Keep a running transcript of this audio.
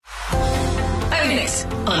Shownieuws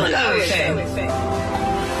on OFM.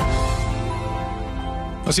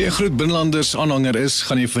 As jy 'n groot binnelanders aanhanger is,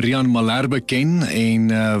 gaan jy vir Rian Malherbe ken en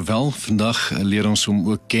wel, vandag leer ons hom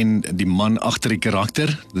ook ken, die man agter die karakter.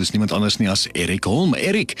 Dis niemand anders nie as Erik Holm.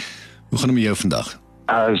 Erik, hoe gaan dit met jou vandag?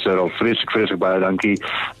 So, vreeslik baie dankie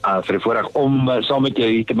vir die voorreg om saam met jou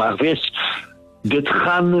hier te mag wees. Dit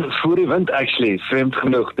gaan voor die wind actually, vreemd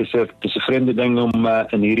genoeg. Dis 'n vreemde ding om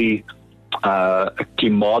in hierdie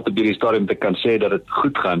klimaat op hierdie stadium te kan sê dat het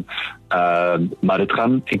goed gaan, maar dit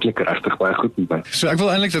gaan eintlik regtig baie goed met my. So ek wil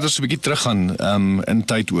eintlik dat ons 'n bietjie teruggaan in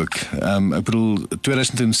tyd ook. Ek bedoel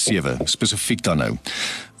 2007 spesifiek dan nou.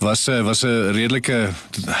 Was 'n redelike,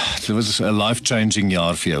 dit was 'n life-changing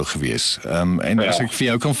jaar vir jou gewees. En as ek vir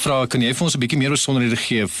jou kan vra, kan jy vir ons 'n bietjie meer besonderhede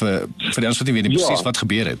gee vir die ons wat nie weet nie presies wat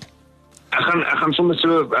gebeur het? Ek gaan sommer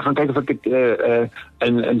ek gaan kyk of ek dit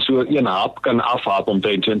in so een hap kan afhaap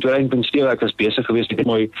omtrent. So in 2007 ek was besig geweest, ek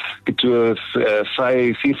het so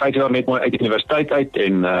 4-5 jaar net mooi uit die universiteit uit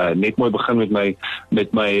en net mooi begin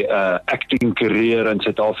met my acting carrière in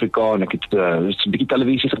Suid-Afrika en ek het 'n bietjie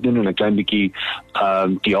televisie gedoen en 'n klein bietjie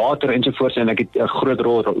theater ensovoorts en ek het 'n groot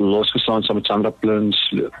rol losgeslaan saam met Sandra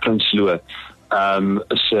Prinsloo.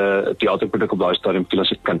 Is 'n theaterproduk op daai stadium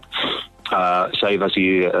Kind. Sy was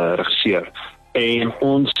die regisseur en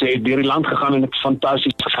ons het deur die land gegaan en het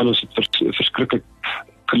fantasties gegaan, ons het verskriklik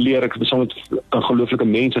geleer, ek het saam met ongelooflike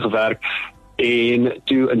mense gewerk en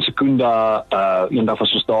toe in Sekunda eendag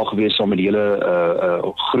was ons daar gewees saam met die hele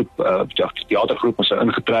groep, theatergroep, ons het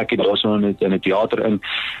ingetrek het, daar was in 'n theater in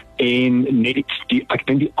en net ek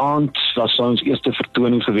dink die aand was ons eerste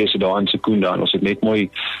vertoning gewees daar in Sekunda en ons het net mooi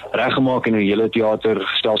reggemaak en 'n hele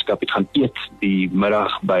theatergeselskap het gaan eet die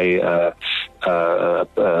middag by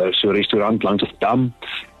so 'n restaurant langs die dam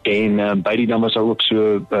en by die dam was ook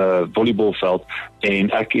so volleybalveld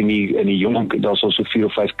en ek in die jong, daar was so 4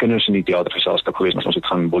 of 5 kinders in die theatergeselskap gewees en ons het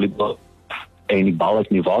gaan volleybal en die bal het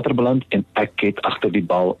in die water beland en ek het agter die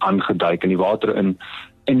bal aangeduik in die water in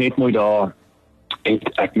en net mooi daar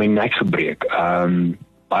het ek my nek gebreek,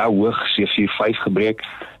 baie hoog, C4-5 gebreek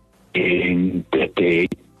en dit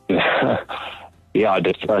ja,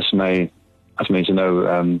 dit was my, as mense nou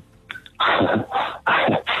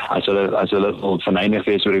as hulle verneig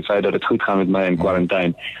wees oor die feit dat het goed gaan met my in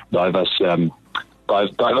quarantaine, daai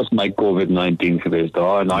was my COVID-19 geweest,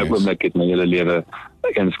 daar en daai oomblik het my hele lewe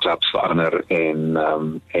eensklaps verander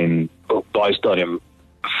en op daai stadium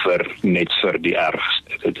net vir die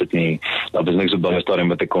ergste, dat was niks op daai stadium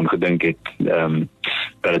wat ek kon gedink het,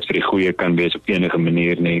 dat het vir die goeie kan wees op enige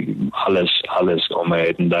manier nie, alles om my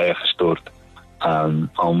het in duie gestort,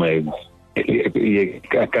 al my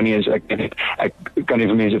ek kan nie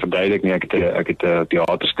vir mense verduidelik nie, ek het 'n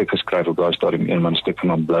theaterstuk geskryf op daai stadium, een stuk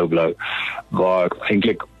van Blou, waar ek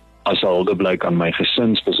eintlik as 'n hulde blyk aan my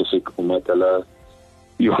gesin spesifiek, omdat hulle,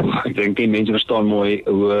 ek dink nie mense verstaan mooi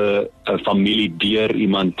hoe 'n familie deur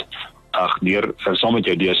iemand, saam met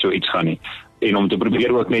jou deur so iets gaan nie. En om te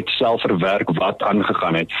probeer ook net self verwerk wat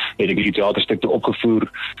aangegaan het ek die theaterstuk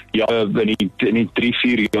opgevoer, in die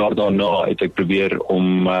 3-4 jaar daarna het ek probeer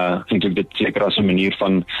om eintlik dit seker as 'n manier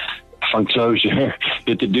van closure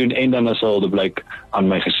dit te doen en dan as hulde blyk aan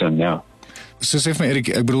my gesin, ja. So sê vir my Erik,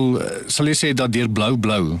 ek bedoel, sal jy sê dat deur blou,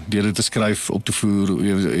 deur dit te skryf, op te voer,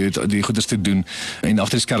 jy het die goeders te doen, en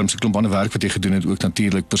agter die skerms 'n klomp ander werk wat jy gedoen het, ook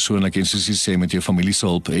natuurlik persoonlik, en soos jy sê, met jou familie se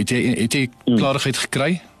hulp, het jy klarigheid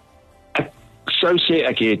gekry? Sou sê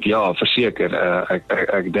ek het, ja, verseker.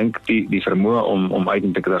 Ek dink die vermoë om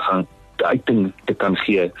uiting te kan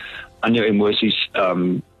gee aan jou emosies,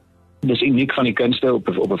 dis uniek van die kunste op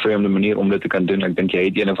 'n vreemde manier om dit te kan doen. Ek dink jy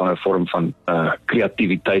het een of ander vorm van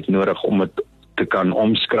kreatiwiteit nodig om dit te kan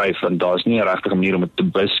omskryf, want daar's nie 'n regte manier om dit te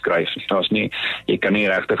beskryf. Jy kan nie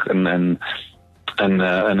regtig in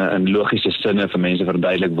logiese sinne vir mense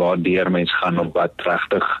verduidelik waardeur mens gaan of wat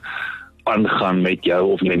regtig aangaan met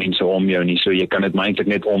jou of met mense om jou nie, so jy kan dit eintlik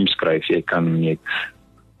net omskryf, jy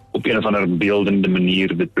op een of ander beeldende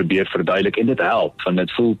manier dit probeer verduidelik en dit help, want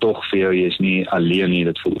dit voel tog vir jou, jy is nie alleen nie,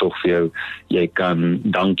 dit voel tog vir jou, jy kan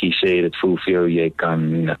dankie sê, dit voel vir jou, jy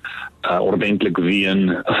kan ordentlik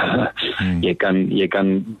ween, jy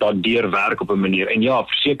kan daardeur werk op 'n manier, en ja,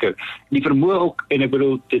 verseker, die vermoë ook, en ek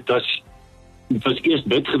bedoel, dit was eers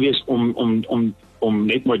dit gewees om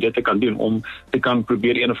net maar dit te kan doen, om te kan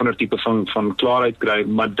probeer een of ander tipe van klaarheid kry,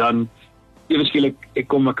 maar dan, eweskielik,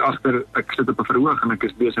 ek agter, ek sit op 'n verhoog en ek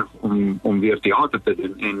is besig om weer theater te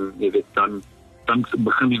doen, en jy weet, dan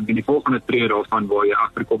begin jy in die volgende tree daarvan, waar jy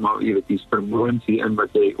agterkom, maar jy weet, die vermoëns hier in wat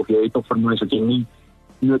jy, of jy het op vermoëns wat jy nie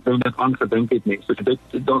noodwendig aan gedink het nie, so dit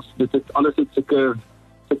het alles het sulke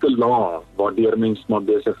laag, waardeur mens maar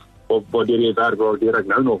besig, of waardeur jy werk, waardeur ek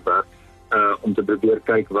nou nog werk, om te probeer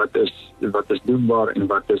kyk wat is doenbaar en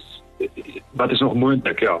wat is nog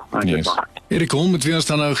moontlik, ja. Yes. Erik Holm met wie ons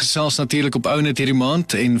dan nou gesels natuurlik op Ounet hierdie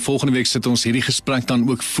maand en volgende week sit ons hierdie gesprek dan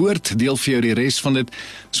ook voort, deel vir jou die res van dit,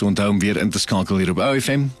 so onthou om weer in te skakel hier op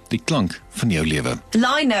OFM, die klank van jou lewe.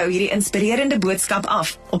 Laai nou hierdie inspirerende boodskap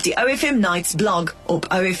af op die OFM Nights blog op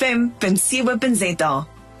ofm.co.za.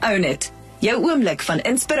 Ounet, jou oomblik van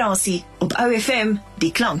inspirasie op OFM,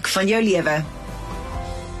 die klank van jou lewe.